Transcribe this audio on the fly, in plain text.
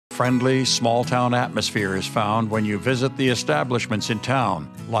friendly, small-town atmosphere is found when you visit the establishments in town,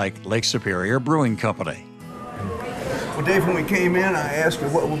 like Lake Superior Brewing Company. Well, Dave, when we came in, I asked you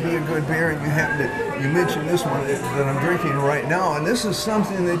what would be a good beer, and you mentioned this one that I'm drinking right now, and this is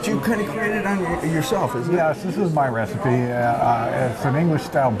something that you kind of created on yourself, isn't it? Yes, this is my recipe. It's an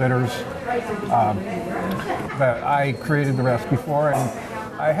English-style bitters that I created the recipe for, and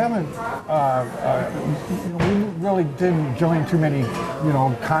I haven't, we really didn't join too many,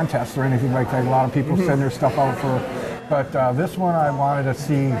 contests or anything like that. A lot of people send their stuff out but this one I wanted to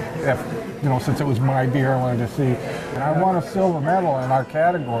see if, since it was my beer, I wanted to see. And I won a silver medal in our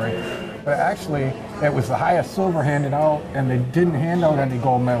category, but actually it was the highest silver handed out, and they didn't hand out any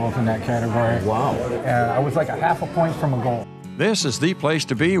gold medals in that category. Wow. And I was like a half a point from a gold. This is the place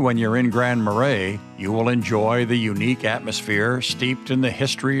to be when you're in Grand Marais. You will enjoy the unique atmosphere steeped in the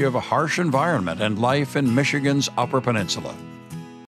history of a harsh environment and life in Michigan's Upper Peninsula.